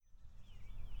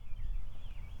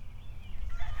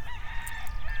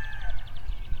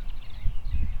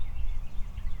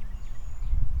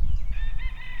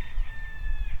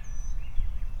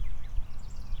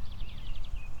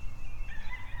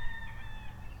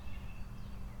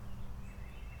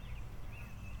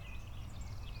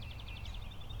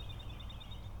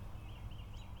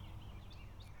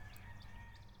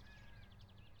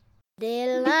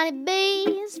Little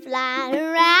honeybees flying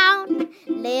around,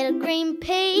 little green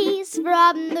peas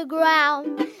from the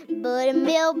ground,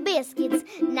 buttermilk biscuits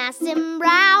nice and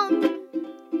brown,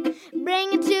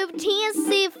 bring it to the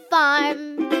Tennessee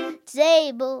farm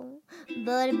table.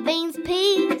 Butter beans,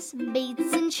 peas,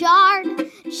 beets and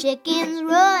chard, chickens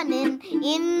running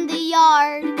in the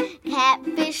yard,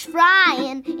 catfish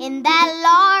frying in that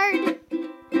lard.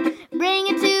 Bring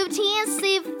it to the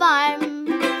Tennessee farm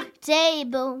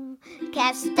table.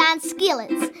 Cast iron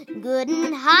skillets, good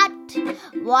and hot.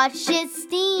 Watch it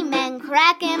steam and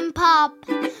crack and pop.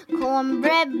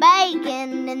 Cornbread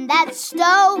bacon in that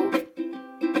stove.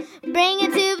 Bring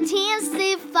it to the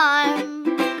Tennessee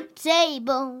farm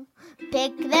table.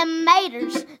 Pick them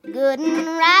maters, good and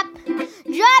ripe.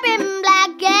 Dropping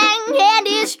black and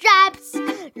candy stripes.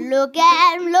 Look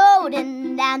at 'em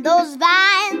loading down those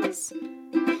vines.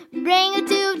 Bring it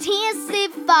to Tennessee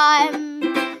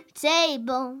farm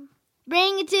table.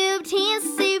 Bring it to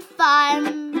Tennessee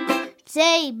farm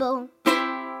table.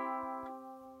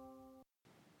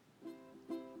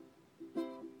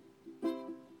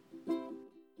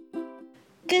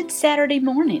 Good Saturday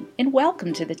morning, and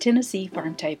welcome to the Tennessee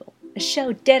Farm Table, a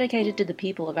show dedicated to the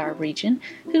people of our region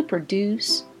who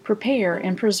produce, prepare,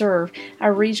 and preserve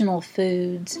our regional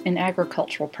foods and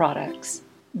agricultural products.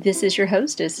 This is your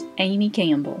hostess, Amy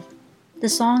Campbell. The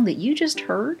song that you just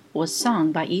heard was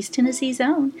sung by East Tennessee's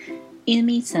own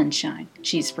Emmy Sunshine.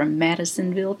 She's from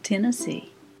Madisonville,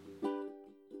 Tennessee.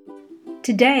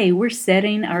 Today we're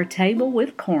setting our table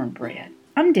with cornbread.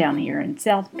 I'm down here in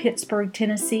South Pittsburg,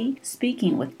 Tennessee,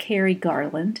 speaking with Carrie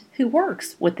Garland, who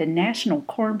works with the National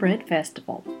Cornbread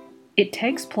Festival. It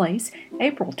takes place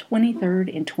April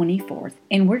 23rd and 24th,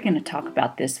 and we're going to talk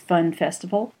about this fun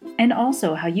festival and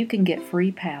also how you can get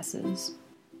free passes.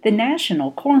 The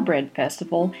National Cornbread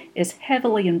Festival is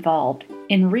heavily involved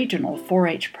in regional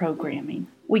 4-H programming.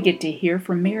 We get to hear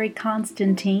from Mary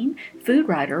Constantine, food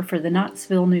writer for the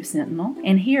Knoxville News Sentinel,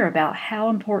 and hear about how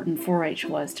important 4-H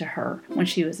was to her when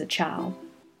she was a child.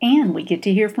 And we get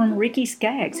to hear from Ricky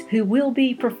Skaggs, who will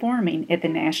be performing at the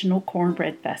National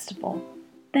Cornbread Festival.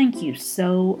 Thank you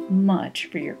so much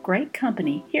for your great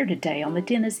company here today on the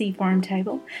Tennessee Farm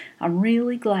Table. I'm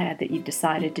really glad that you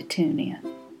decided to tune in.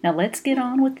 Now let's get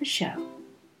on with the show.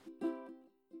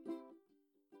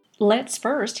 Let's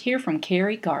first hear from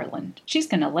Carrie Garland. She's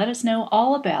going to let us know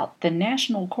all about the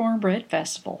National Cornbread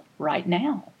Festival right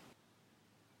now.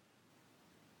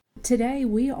 Today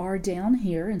we are down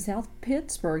here in South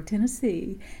Pittsburg,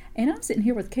 Tennessee, and I'm sitting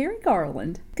here with Carrie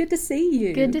Garland. Good to see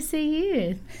you. Good to see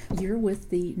you. You're with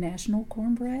the National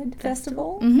Cornbread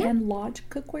Festival Mm-hmm. and Lodge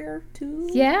Cookware too?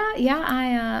 Yeah.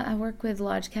 I work with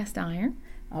Lodge Cast Iron.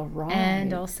 All right.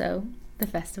 And also the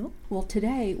festival. Well,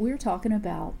 today we're talking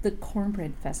about the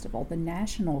Cornbread Festival, the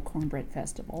National Cornbread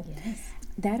Festival. Yes.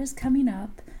 That is coming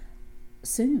up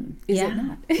soon, is it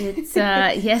not? It's,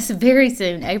 yes, very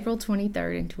soon, April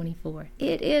 23rd and 24th.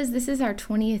 This is our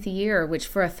 20th year, which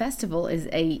for a festival is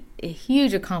a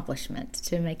huge accomplishment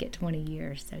to make it 20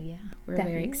 years. So, yeah, we're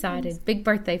very excited. Big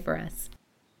birthday for us.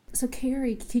 So,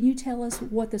 Carrie, can you tell us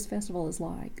what this festival is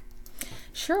like?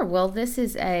 Sure. Well, this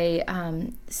is a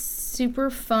super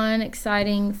fun,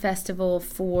 exciting festival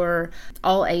for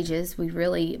all ages. We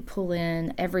really pull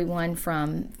in everyone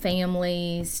from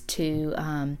families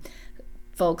to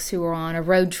folks who are on a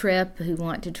road trip who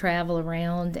want to travel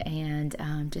around and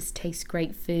just taste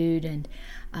great food and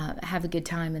have a good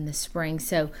time in the spring.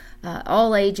 So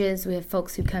all ages. We have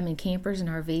folks who come in campers and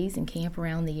RVs and camp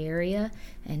around the area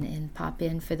and pop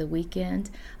in for the weekend,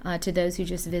 to those who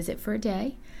just visit for a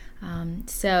day.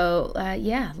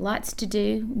 Lots to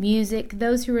do. Music.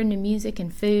 Those who are into music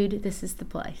and food, this is the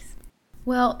place.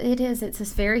 Well, it's a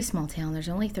very small town. There's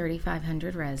only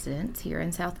 3,500 residents here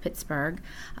in South Pittsburg.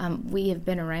 We have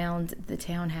been around, the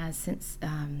town has since,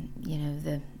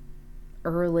 the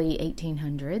early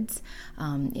 1800s.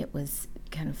 It was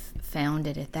kind of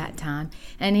founded at that time.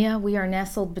 And yeah, we are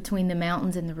nestled between the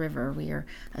mountains and the river. We are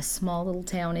a small little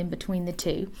town in between the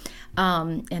two.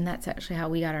 And that's actually how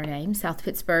we got our name, South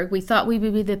Pittsburg. We thought we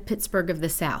would be the Pittsburgh of the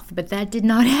South, but that did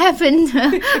not happen.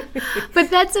 But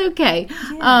that's okay.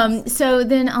 Yes. So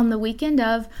then on the weekend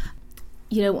of,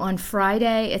 on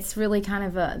Friday, it's really kind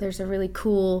of there's a really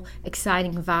cool,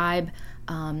 exciting vibe.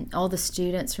 All the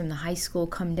students from the high school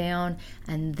come down,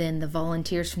 and then the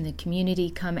volunteers from the community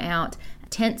come out.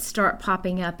 Tents start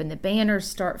popping up and the banners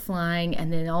start flying,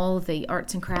 and then all of the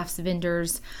arts and crafts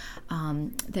vendors,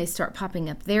 they start popping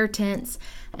up their tents,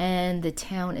 and the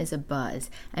town is abuzz.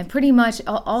 And pretty much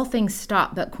all things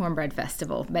stop but Cornbread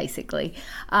Festival, basically.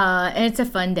 And it's a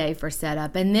fun day for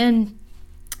setup. And then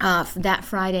that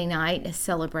Friday night, a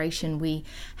celebration, we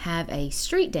have a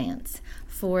street dance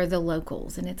for the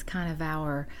locals, and it's kind of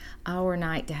our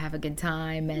night to have a good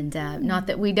time. And not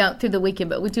that we don't through the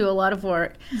weekend, but we do a lot of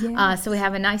work. Yes. So we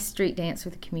have a nice street dance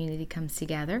where the community comes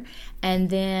together, and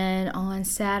then on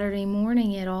Saturday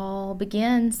morning it all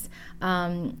begins.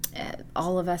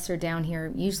 All of us are down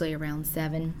here usually around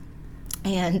 7.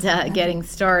 And getting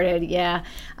started,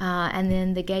 and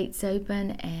then the gates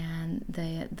open and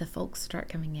the folks start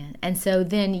coming in. And so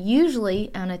then usually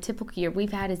on a typical year,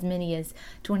 we've had as many as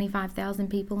 25,000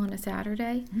 people on a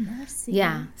Saturday. Mercy.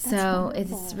 Yeah, That's so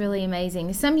wonderful. it's really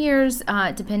amazing. Some years,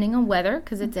 depending on weather,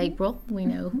 because it's April, we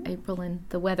know April and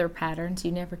the weather patterns,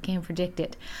 you never can predict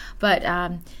it. But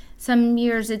some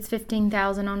years it's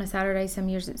 15,000 on a Saturday. Some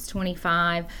years it's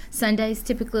 25. Sunday's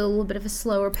typically a little bit of a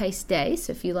slower paced day.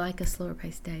 So if you like a slower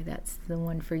paced day, that's the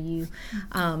one for you.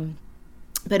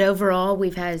 But overall,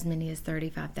 we've had as many as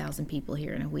 35,000 people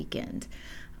here in a weekend.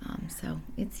 So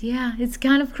it's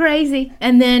kind of crazy.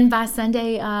 And then by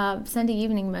Sunday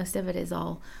evening, most of it is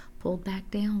all pulled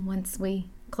back down once we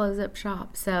close up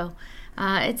shop. So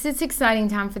it's exciting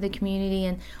time for the community,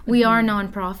 and we are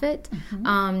nonprofit,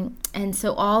 and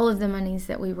so all of the monies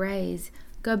that we raise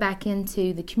go back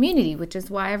into the community, which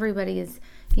is why everybody is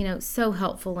so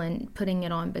helpful in putting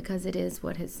it on, because it is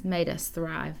what has made us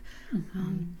thrive.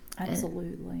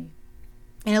 Absolutely.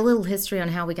 And a little history on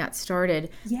how we got started.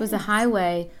 It was a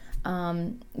highway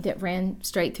that ran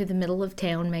straight through the middle of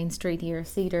town, Main Street here,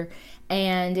 Cedar,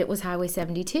 and it was Highway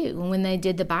 72. And when they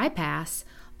did the bypass,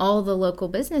 all the local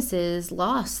businesses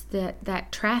lost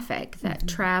that traffic, that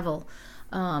travel.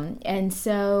 And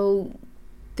so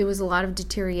there was a lot of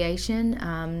deterioration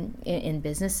in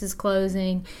businesses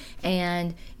closing,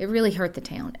 and it really hurt the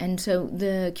town. And so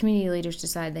the community leaders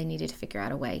decided they needed to figure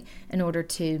out a way in order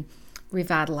to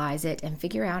revitalize it and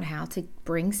figure out how to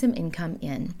bring some income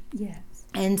in. Yes.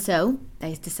 And so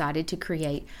they decided to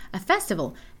create a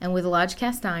festival. And with Lodge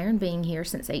Cast Iron being here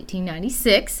since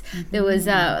 1896, there was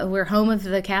we're home of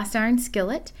the cast iron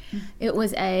skillet. It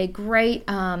was a great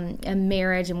a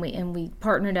marriage, and we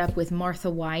partnered up with Martha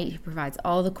White, who provides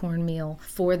all the cornmeal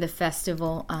for the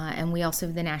festival, and we also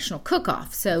have the National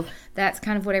Cook-Off. So that's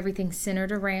kind of what everything's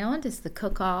centered around, is the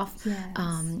cook-off,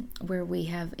 where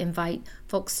we invite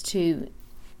folks to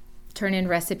turn in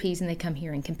recipes, and they come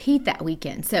here and compete that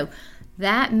weekend. So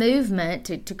that movement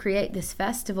to create this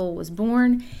festival was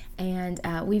born, and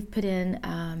we've put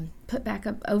back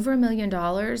up over $1 million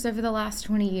over the last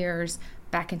 20 years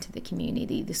back into the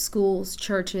community. The schools,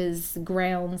 churches, the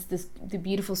grounds, the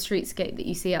beautiful streetscape that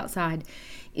you see outside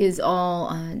is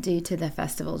all due to the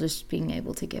festival, just being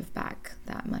able to give back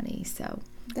that money. So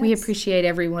we appreciate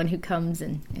everyone who comes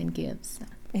and gives. So.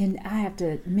 And I have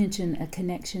to mention a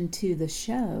connection to the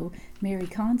show. Mary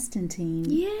Constantine.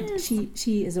 Yes.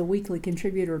 She is a weekly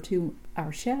contributor to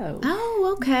our show.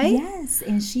 Oh, okay. Yes,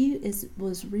 and she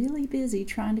was really busy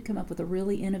trying to come up with a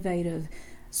really innovative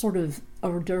sort of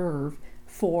hors d'oeuvre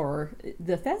for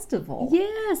the festival.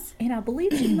 Yes. And I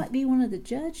believe she might be one of the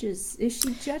judges. Is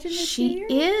she judging this year?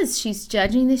 She is. She's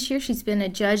judging this year. She's been a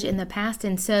judge in the past,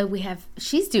 and so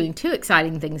she's doing 2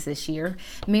 exciting things this year.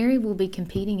 Mary will be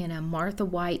competing in a Martha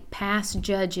White Past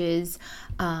Judges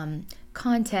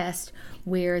contest,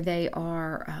 where they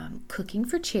are cooking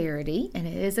for charity, and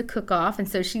it is a cook-off, and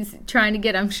so she's trying to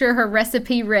get, I'm sure, her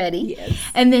recipe ready. Yes.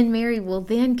 And then Mary will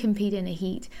then compete in a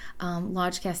heat.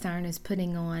 Lodge Cast Iron is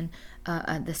putting on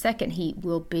the second heat.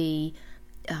 She'll be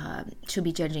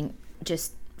judging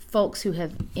just folks who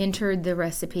have entered the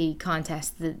recipe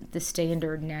contest, the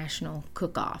standard national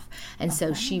cook-off, and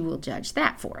so she will judge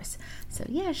that for us. So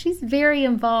she's very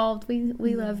involved.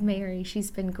 We love Mary. She's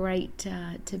been great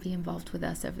to be involved with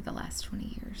us over the last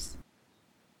 20 years.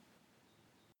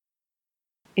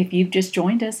 If you've just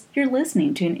joined us, you're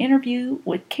listening to an interview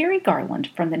with Carrie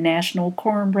Garland from the National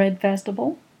Cornbread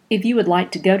Festival. If you would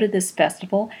like to go to this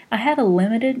festival, I have a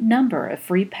limited number of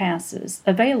free passes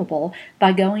available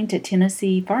by going to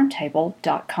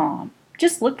TennesseeFarmTable.com.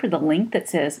 Just look for the link that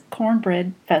says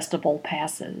Cornbread Festival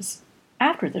Passes.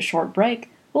 After the short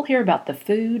break, we'll hear about the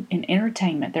food and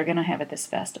entertainment they're going to have at this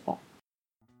festival.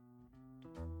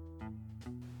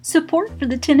 Support for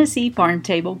the Tennessee Farm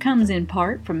Table comes in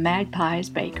part from Magpie's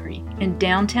Bakery in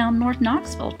downtown North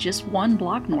Knoxville, just 1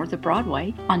 block north of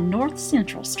Broadway on North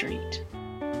Central Street.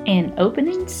 And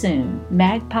opening soon,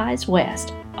 Magpie's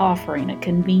West, offering a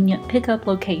convenient pickup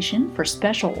location for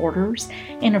special orders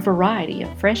and a variety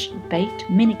of fresh baked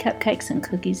mini cupcakes and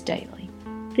cookies daily.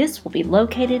 This will be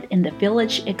located in the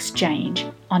Village Exchange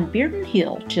on Bearden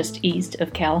Hill, just east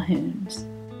of Calhoun's.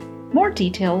 More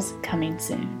details coming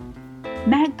soon.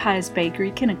 Magpie's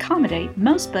Bakery can accommodate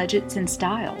most budgets and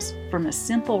styles, from a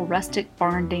simple rustic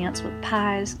barn dance with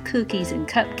pies, cookies, and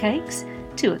cupcakes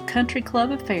to a country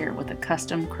club affair with a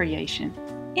custom creation.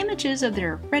 Images of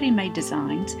their ready-made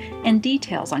designs and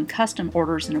details on custom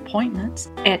orders and appointments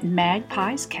at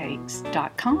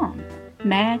magpiescakes.com.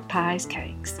 Magpie's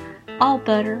Cakes. All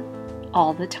butter,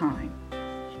 all the time.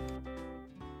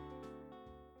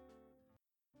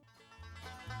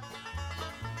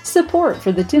 Support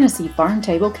for the Tennessee Farm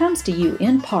Table comes to you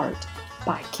in part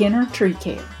by Kenner Tree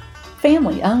Care,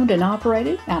 family owned and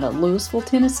operated out of Louisville,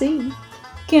 Tennessee.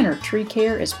 Kenner Tree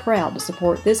Care is proud to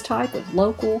support this type of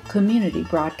local community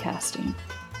broadcasting.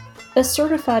 A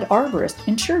certified arborist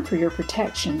insured for your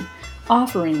protection,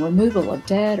 offering removal of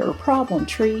dead or problem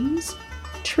trees,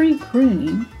 tree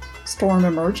pruning, storm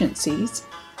emergencies,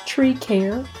 tree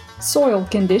care, soil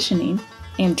conditioning,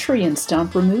 and tree and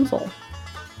stump removal.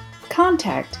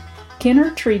 Contact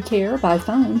Kenner Tree Care by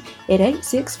phone at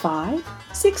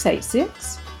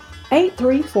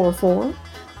 865-686-8344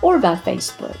 or by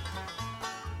Facebook.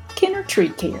 Kenner Tree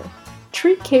Care.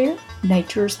 Tree care,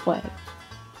 nature's way.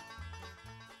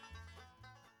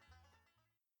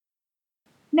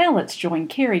 Now let's join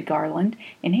Carrie Garland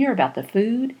and hear about the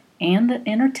food and the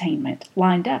entertainment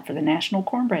lined up for the National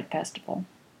Cornbread Festival.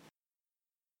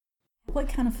 What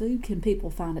kind of food can people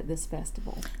find at this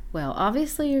festival? Well,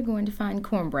 obviously you're going to find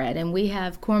cornbread, and we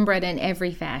have cornbread in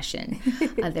every fashion.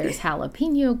 There's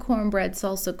jalapeno cornbread,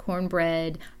 salsa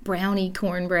cornbread, brownie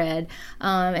cornbread,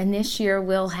 and this year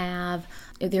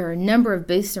there are a number of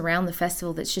booths around the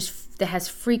festival that has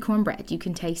free cornbread. You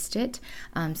can taste it,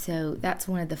 so that's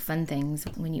one of the fun things.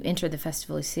 When you enter the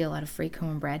festival, you see a lot of free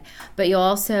cornbread, but you'll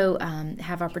also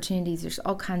have opportunities. There's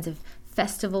all kinds of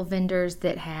festival vendors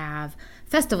that have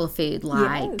festival food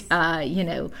like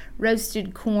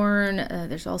roasted corn.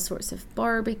 There's all sorts of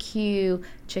barbecue,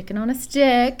 chicken on a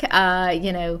stick.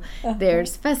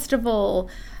 There's festival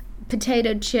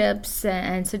potato chips,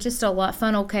 and so just a lot,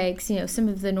 funnel cakes, some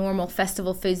of the normal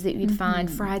festival foods that you'd find,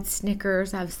 fried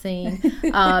Snickers I've seen,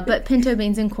 but pinto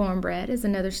beans and cornbread is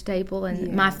another staple,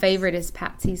 and my favorite is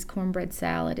Patsy's cornbread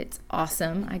salad. It's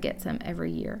awesome. I get some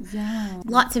every year.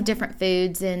 Lots of different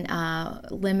foods and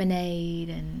lemonade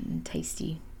and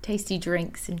tasty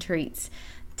drinks and treats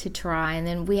to try. And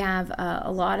then we have a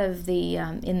lot of the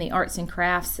in the arts and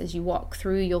crafts. As you walk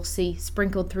through, you'll see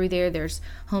sprinkled through there's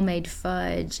homemade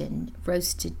fudge and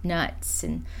roasted nuts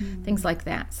and things like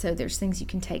that. So there's things you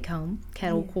can take home,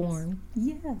 kettle corn.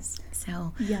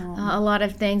 So a lot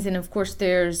of things. And of course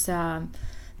there's the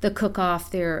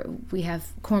cook-off. There we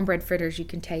have cornbread fritters you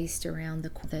can taste around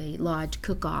the lodge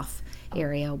cook-off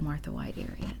area, Martha White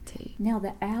area too. Now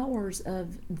the hours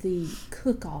of the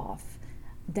cook-off,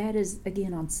 that is,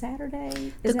 again, on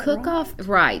Saturday? The cook-off,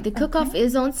 right. The cook-off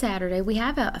is on Saturday. We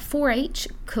have a 4-H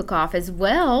cook-off as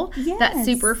well. That's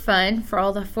super fun for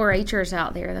all the 4-Hers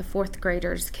out there. The 4th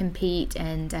graders compete,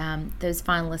 and those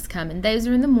finalists come. And those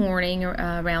are in the morning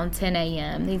around 10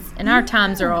 a.m. And our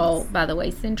times are all, by the way,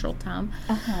 Central Time,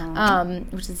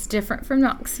 which is different from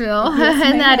Knoxville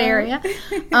in that area.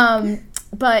 And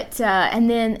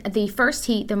then the first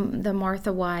heat, the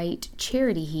Martha White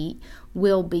charity heat,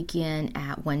 will begin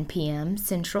at 1 p.m.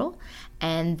 Central,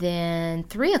 and then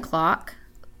 3 o'clock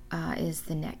is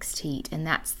the next heat, and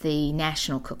that's the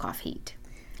National Cook-Off heat.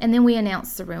 And then we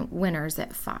announce the winners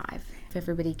at 5. If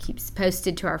everybody keeps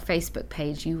posted to our Facebook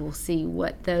page, you will see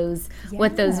what those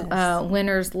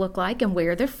winners look like and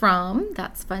where they're from.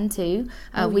 That's fun too.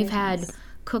 We've had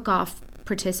cook-off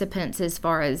participants as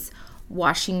far as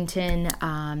Washington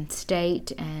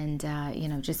State and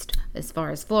just as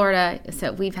far as Florida.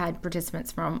 So we've had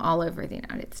participants from all over the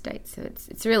United States. So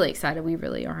it's really exciting. We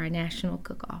really are a national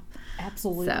cook-off.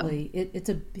 Absolutely. So, it's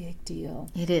a big deal.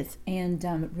 It is. And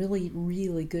really,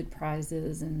 really good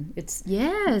prizes. And it's...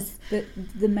 Yes.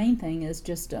 The main thing is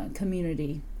just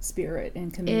community spirit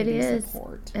and community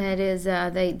support. It is.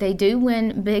 They do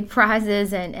win big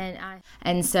prizes,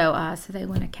 and so they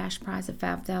win a cash prize of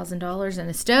 $5,000 and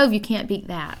a stove. You can't beat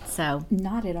that. So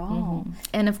not at all.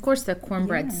 And of course the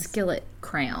cornbread skillet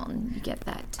crown. You get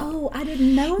that too. Oh, I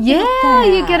didn't know about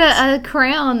that. You get a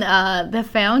crown. The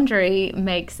Foundry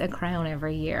makes a crown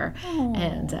every year,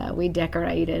 and we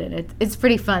decorate it, and it's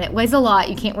pretty fun. It weighs a lot.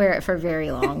 You can't wear it for very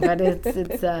long, but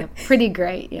it's pretty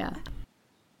great. Yeah.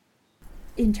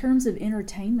 In terms of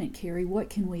entertainment, Carrie, what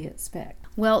can we expect?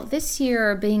 Well, this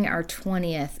year being our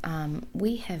 20th,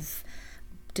 we have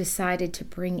decided to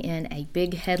bring in a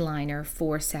big headliner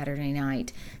for Saturday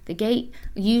night. The gate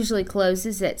usually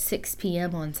closes at 6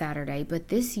 p.m. on Saturday, but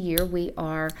this year we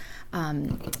are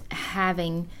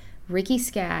having Ricky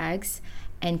Skaggs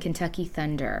and Kentucky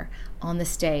Thunder on the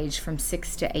stage from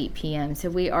 6 to 8 p.m. So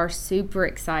we are super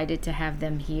excited to have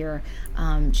them here.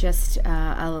 Just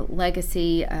a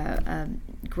legacy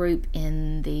group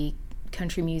in the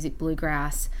country music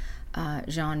bluegrass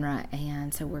genre,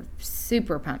 and so we're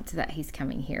super pumped that he's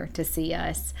coming here to see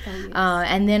us. Oh, yes.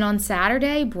 And then on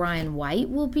Saturday, Brian White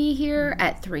will be here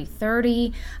at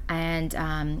 3:30,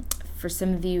 and for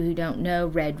some of you who don't know,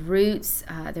 Red Roots,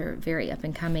 they're very up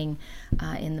and coming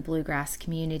in the bluegrass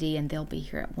community, and they'll be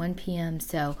here at 1 p.m.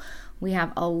 So we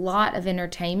have a lot of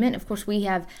entertainment. Of course, we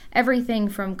have everything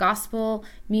from gospel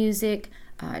music,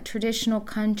 traditional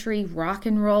country, rock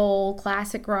and roll,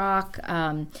 classic rock.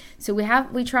 So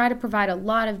we try to provide a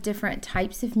lot of different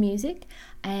types of music.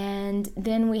 And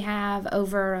then we have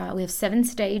we have 7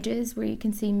 stages where you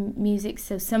can see music.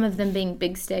 So some of them being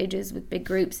big stages with big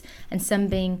groups, and some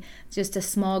being just a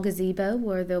small gazebo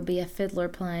where there'll be a fiddler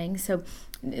playing. So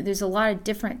there's a lot of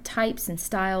different types and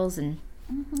styles and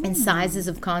sizes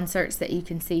of concerts that you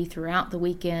can see throughout the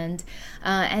weekend.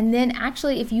 And then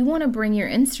actually, if you want to bring your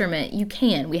instrument, you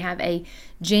can. We have a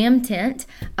jam tent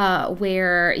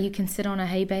where you can sit on a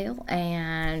hay bale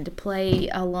and play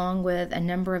along with a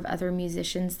number of other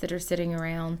musicians that are sitting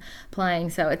around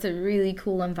playing. So it's a really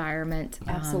cool environment.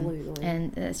 Absolutely.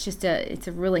 And it's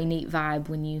a really neat vibe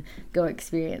when you go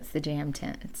experience the jam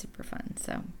tent. It's super fun.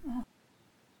 So.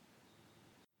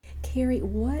 Carrie,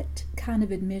 what kind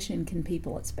of admission can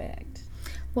people expect?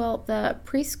 Well, the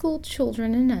preschool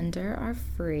children and under are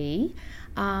free,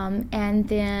 and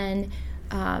then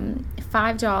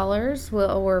 $5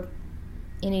 or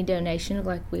any donation,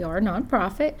 like we are a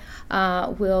nonprofit,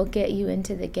 will get you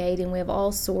into the gate, and we have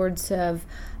all sorts of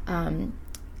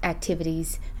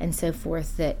activities and so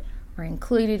forth that are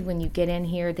included when you get in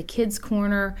here. The Kids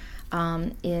Corner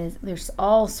there's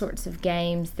all sorts of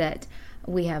games that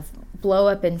we have,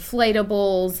 blow-up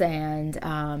inflatables and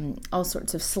all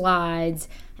sorts of slides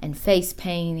and face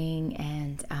painting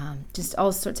and just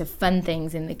all sorts of fun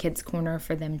things in the Kids Corner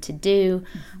for them to do.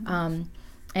 And,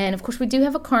 of course, we do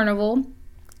have a carnival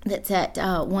that's at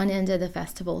one end of the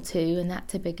festival, too, and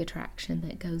that's a big attraction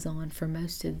that goes on for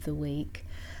most of the week.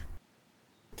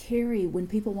 Carrie, when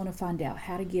people want to find out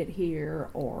how to get here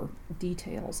or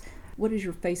details, what is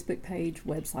your Facebook page,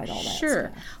 website, all that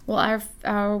Sure. stuff? Well,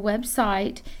 our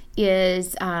website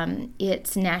is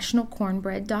it's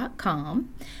nationalcornbread.com,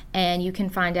 and you can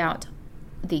find out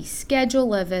the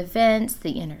schedule of events,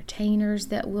 the entertainers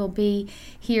that will be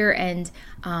here, and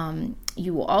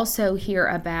you will also hear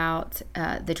about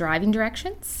the driving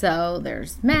directions. So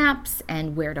there's maps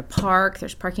and where to park.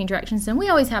 There's parking directions, and we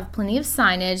always have plenty of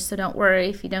signage, so don't worry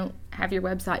if you don't have your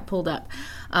website pulled up.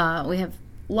 We have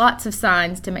lots of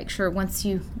signs to make sure once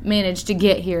you manage to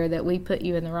get here that we put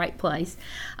you in the right place.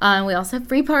 We also have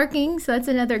free parking, so that's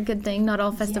another good thing. Not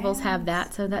all festivals have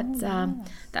that, so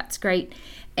that's great.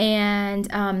 And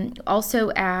also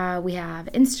we have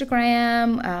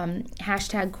Instagram,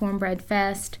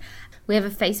 #CornbreadFest. We have a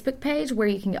Facebook page where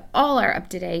you can get all our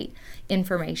up-to-date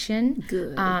information.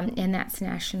 Good. And that's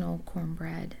National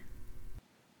Cornbread.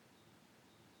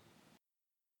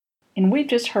 And we've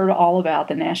just heard all about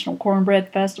the National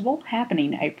Cornbread Festival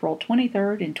happening April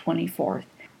 23rd and 24th.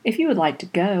 If you would like to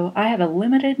go, I have a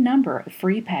limited number of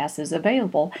free passes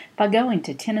available by going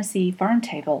to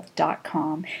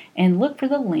TennesseeFarmTable.com and look for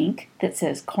the link that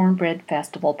says Cornbread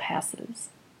Festival Passes.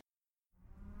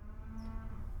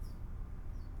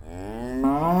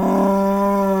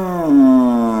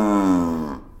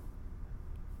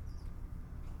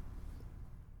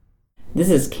 This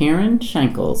is Karen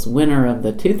Shankles, winner of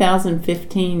the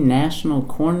 2015 National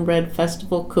Cornbread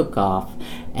Festival Cook-Off,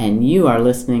 and you are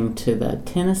listening to the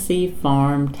Tennessee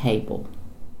Farm Table.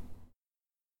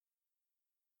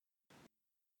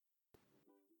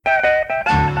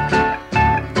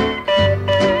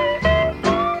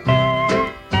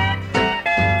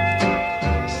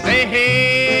 Say,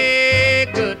 hey,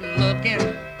 good looking,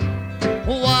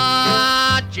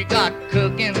 what you got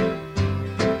cooking?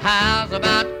 How's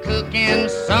about cooking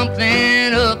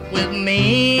something up with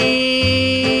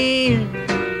me?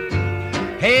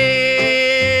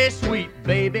 Hey, sweet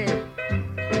baby,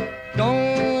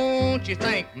 don't you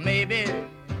think maybe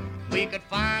we could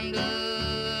find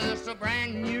us a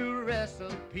brand new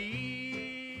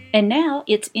recipe? And now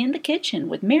it's In the Kitchen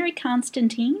with Mary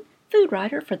Constantine, food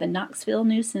writer for the Knoxville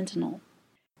News-Sentinel.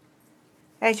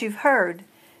 As you've heard,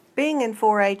 being in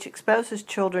 4-H exposes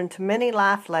children to many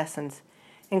life lessons,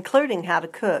 including how to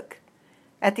cook.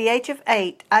 At the age of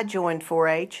 8, I joined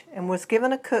 4-H and was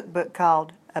given a cookbook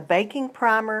called A Baking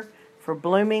Primer for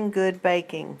Blooming Good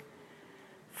Baking.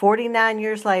 49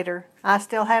 years later, I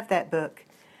still have that book.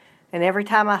 And every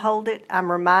time I hold it,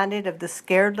 I'm reminded of the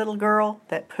scared little girl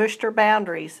that pushed her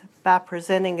boundaries by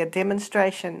presenting a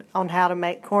demonstration on how to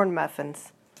make corn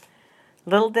muffins.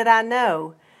 Little did I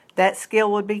know that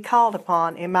skill would be called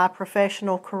upon in my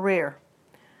professional career.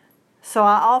 So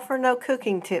I offer no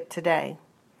cooking tip today.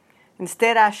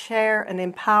 Instead, I share an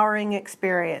empowering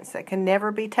experience that can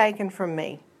never be taken from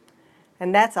me.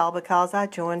 And that's all because I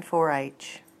joined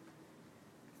 4-H.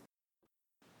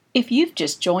 If you've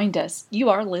just joined us, you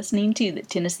are listening to the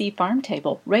Tennessee Farm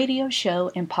Table radio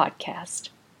show and podcast,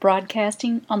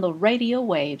 broadcasting on the radio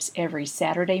waves every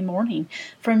Saturday morning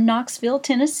from Knoxville,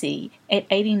 Tennessee at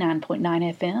 89.9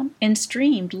 FM and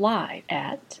streamed live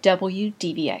at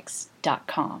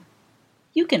WDVX.com.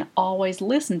 You can always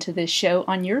listen to this show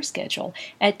on your schedule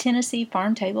at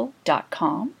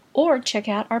TennesseeFarmTable.com or check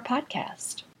out our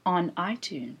podcast on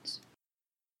iTunes.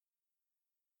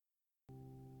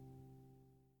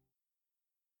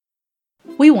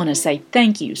 We want to say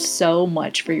thank you so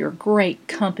much for your great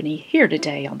company here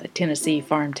today on the Tennessee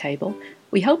Farm Table.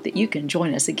 We hope that you can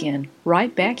join us again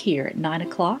right back here at 9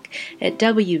 o'clock at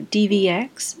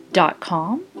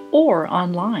WDVX.com or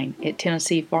online at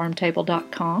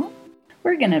TennesseeFarmTable.com.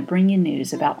 We're going to bring you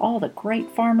news about all the great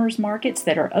farmers markets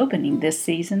that are opening this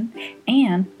season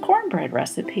and cornbread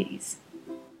recipes.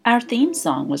 Our theme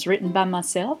song was written by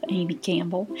myself, Amy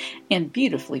Campbell, and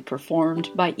beautifully performed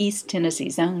by East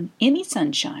Tennessee's own Emmy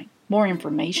Sunshine. More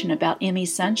information about Emmy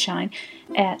Sunshine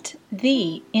at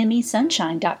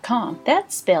theemmysunshine.com.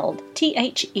 That's spelled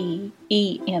THEEMI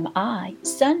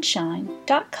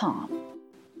sunshine.com.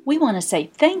 We want to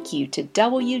say thank you to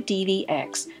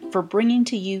WDVX for bringing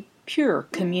to you pure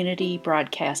community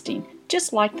broadcasting,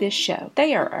 just like this show.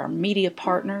 They are our media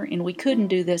partner, and we couldn't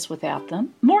do this without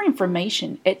them. More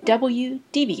information at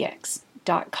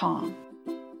WDVX.com.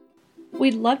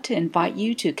 We'd love to invite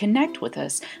you to connect with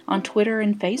us on Twitter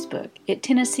and Facebook at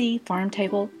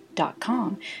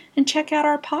TennesseeFarmTable.com and check out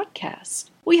our podcast.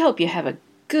 We hope you have a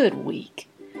good week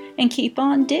and keep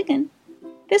on digging.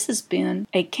 This has been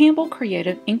a Campbell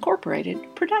Creative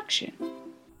Incorporated production.